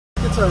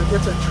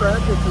it's a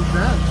tragic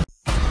event.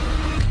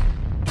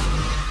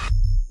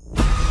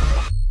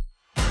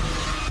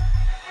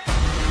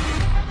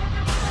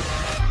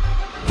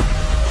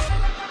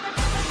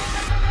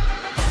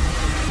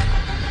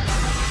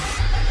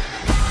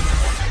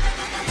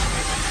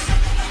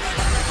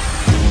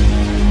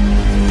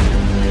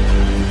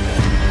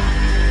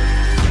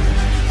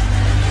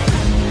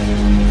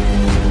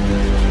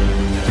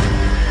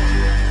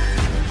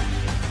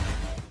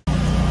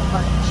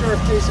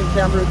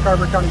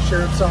 Carver County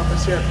Sheriff's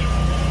Office here.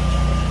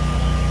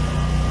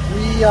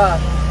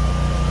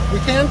 We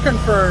can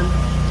confirm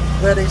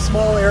that a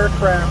small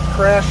aircraft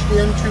crashed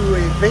into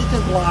a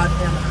vacant lot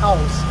and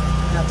house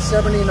at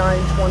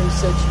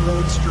 7926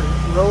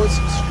 Rose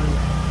Street,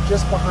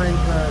 just behind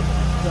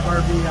the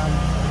RV on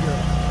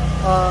here.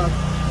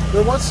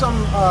 There was some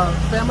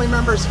family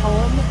members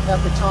home at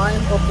the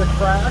time of the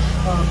crash,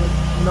 but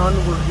none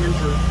were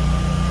injured.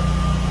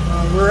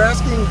 We're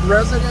asking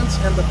residents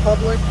and the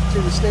public to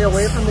stay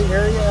away from the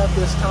area at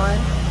this time.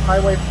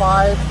 Highway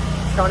 5,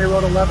 County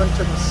Road 11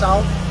 to the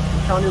south,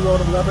 and County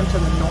Road 11 to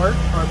the north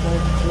are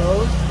both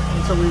closed,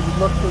 and so we would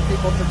look for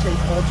people to take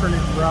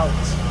alternate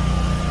routes.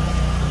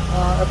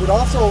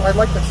 I'd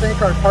like to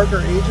thank our partner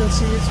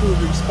agencies who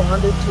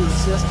responded to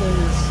assist in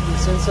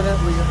this incident.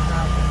 We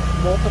have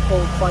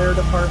multiple fire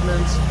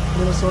departments,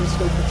 Minnesota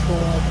State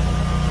Patrol,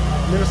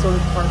 Minnesota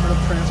Department of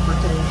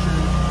Transportation,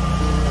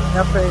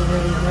 FAA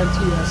and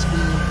NTSB,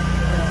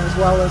 as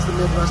well as the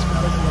Midwest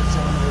Medical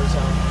Examiner's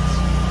Office.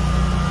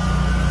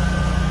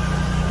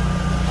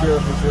 Sheriff,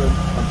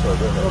 I'm sorry,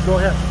 go ahead. Oh,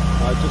 go ahead.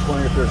 Just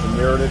wondering if there's a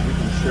narrative you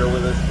can share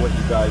with us, what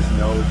you guys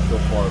know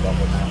so far about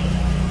what happened.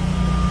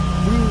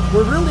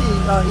 We're really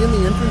in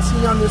the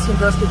infancy on this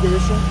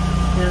investigation,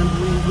 and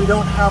we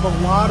don't have a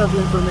lot of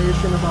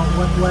information about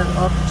what led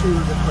up to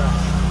the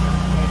crash.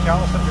 Can you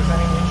tell us if there's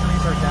any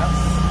injuries or deaths?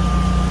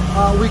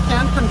 We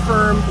can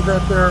confirm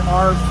that there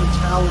are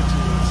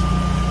fatalities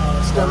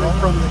stemming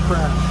from the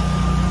crash.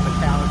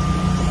 Fatalities?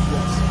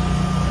 Yes.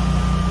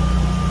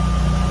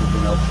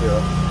 Anything else,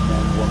 Sheriff?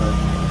 Men, woman?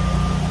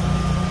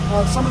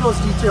 Some of those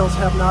details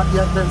have not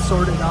yet been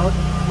sorted out.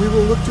 We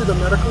will look to the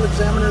medical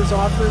examiner's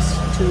office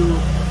to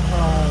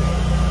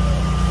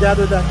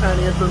gather that kind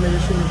of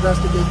information,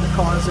 investigate the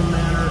cause and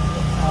manner,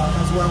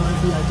 as well as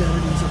the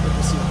identities of the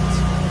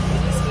deceased.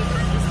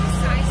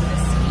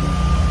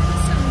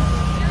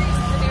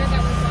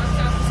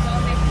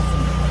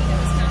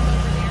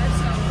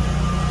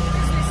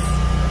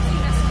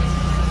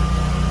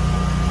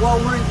 Well,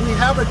 we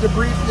have a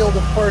debris field,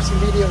 of course,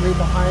 immediately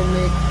behind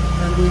me,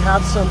 and we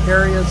have some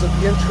areas of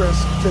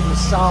interest to the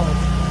south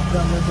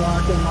that we're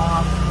blocking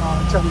off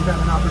until we've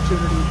had an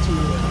opportunity to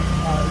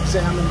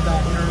examine that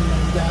area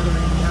and gather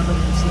any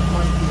evidence that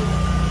might be.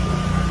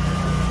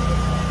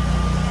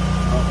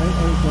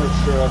 Any point,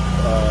 Sheriff,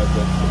 that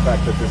the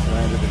fact that this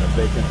landed in a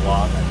vacant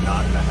lot and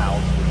not in a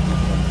house with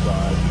people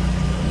inside,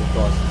 any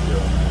thoughts to share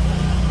on that?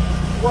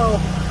 Well,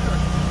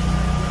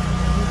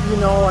 you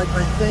know, I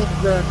think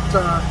that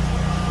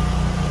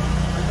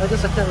I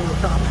guess I can't really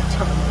comment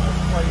on that.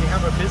 Well, you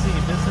have a busy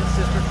business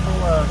district full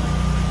of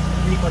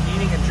people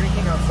eating and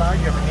drinking outside.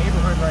 You have a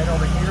neighborhood right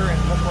over here, and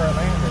look where it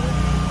landed.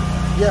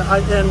 Yeah,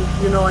 and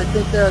you know, I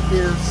think that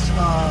is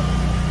a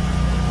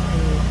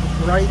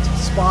bright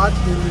spot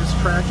in this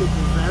tragic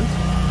event,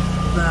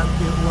 that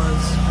it was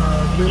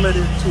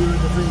limited to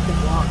the vacant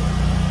lot.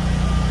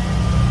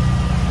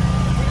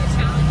 What are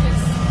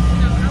challenges,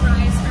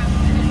 arise from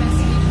an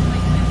investigation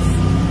like this?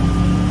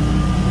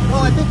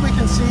 Well, I think we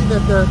can see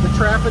that the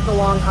traffic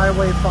along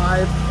Highway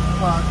 5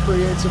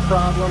 creates a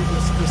problem.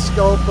 The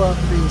scope of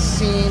the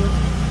scene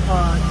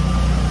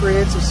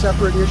creates a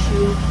separate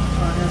issue,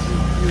 as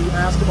you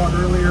asked about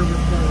earlier,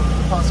 with the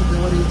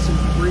possibility of some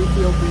debris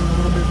field being a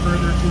little bit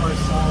further to our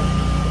south.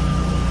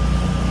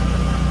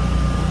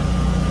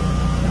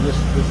 And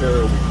this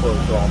area will be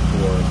closed off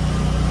for?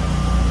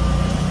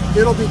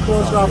 It'll be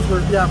closed off for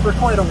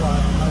quite a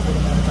while, I would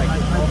imagine. Like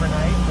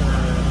overnight?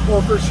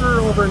 Well, for sure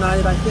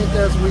overnight. I think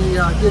as we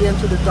get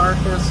into the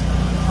darkness,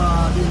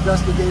 the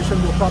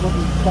investigation will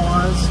probably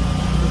pause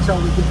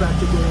until we get back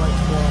to daylight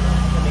tomorrow.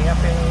 And the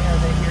FAA, are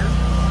they here?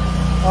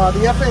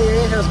 The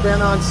FAA has been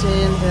on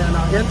scene, and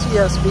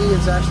NTSB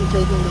is actually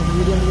taking the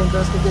lead in the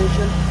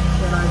investigation,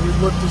 and I would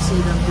look to see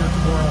them here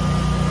tomorrow.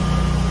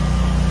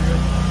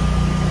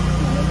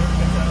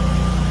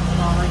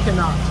 I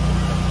cannot.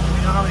 Do we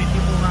know how many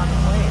people were on the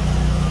plane?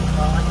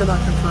 I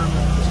cannot confirm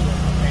that this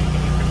morning. And can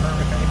you confirm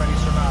if anybody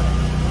survived?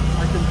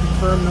 I can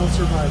confirm no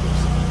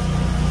survivors.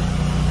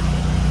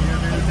 Do you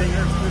have anything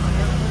else?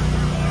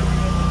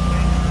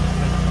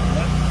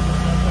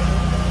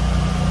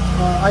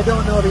 I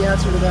don't know the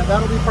answer to that.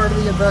 That'll be part of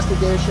the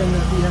investigation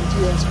at the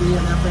NTSB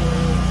and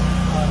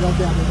FAA. They'll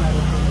gather that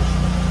information.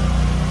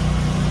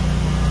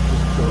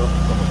 Just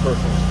from a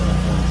personal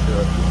standpoint,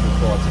 Sheriff, just your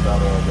thoughts about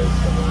all this.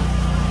 I mean,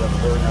 we have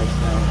a very nice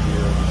town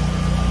here.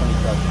 There's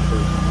 20 traffic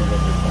crews in the middle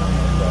of the town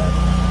like that.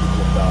 People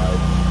have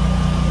died.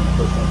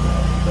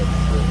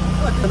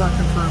 I cannot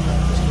confirm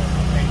that this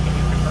morning. And can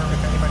you confirm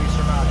if anybody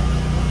survived?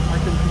 I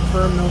can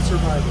confirm no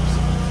survivors.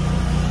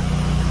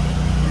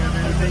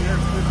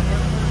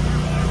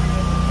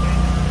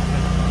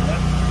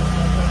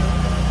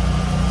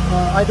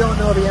 I don't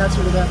know the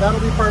answer to that. That'll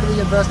be part of the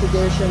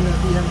investigation at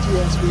the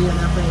NTSB and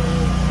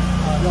FAA.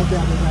 They'll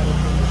gather that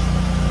information.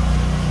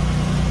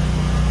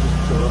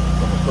 Just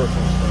from a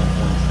personal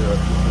standpoint,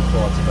 Sheriff, just your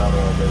thoughts about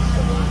all this.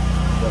 I mean,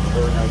 we have a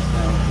very nice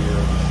town here.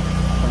 There's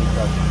 20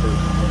 traffic occurs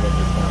in the middle of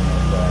the town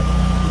like that.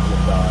 People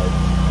have died.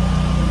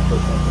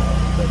 Personal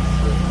thoughts, that's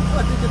true.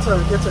 I think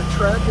it's a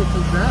tragic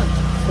event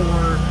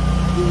for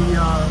the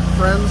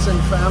friends and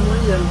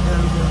family and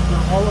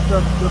all of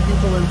the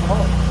people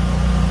involved.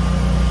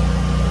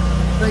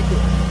 Thank you.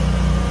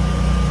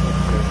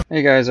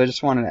 Hey guys, I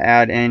just wanted to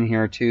add in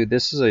here too,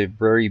 this is a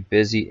very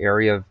busy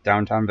area of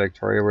downtown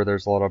Victoria where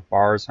there's a lot of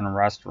bars and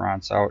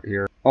restaurants out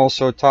here.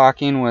 Also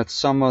talking with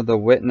some of the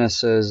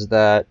witnesses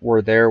that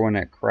were there when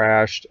it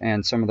crashed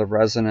and some of the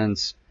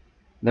residents,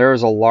 there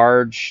was a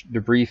large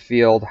debris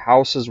field,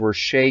 houses were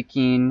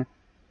shaking.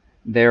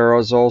 There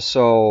was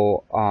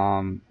also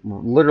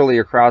literally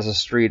across the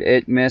street,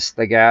 it missed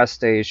the gas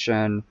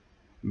station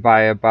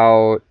by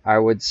about, I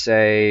would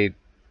say,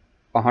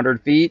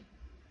 100 feet.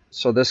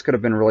 So this could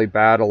have been really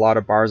bad. A lot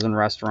of bars and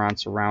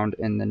restaurants around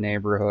in the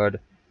neighborhood.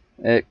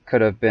 It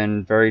could have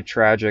been very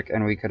tragic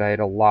and we could have had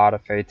a lot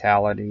of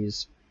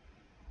fatalities.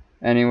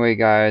 Anyway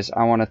guys,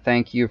 I want to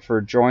thank you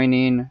for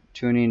tuning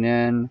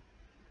in.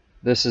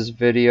 This is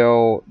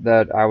video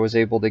that I was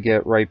able to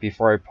get right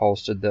before I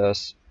posted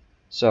this.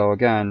 So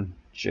again,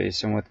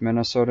 Jason with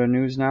Minnesota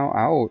News Now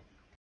out.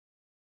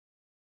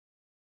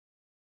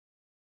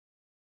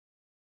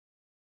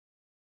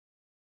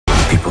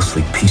 People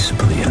sleep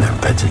peaceably in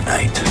their beds at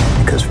night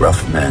because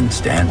rough men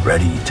stand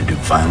ready to do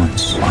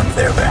violence on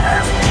their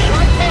behalf.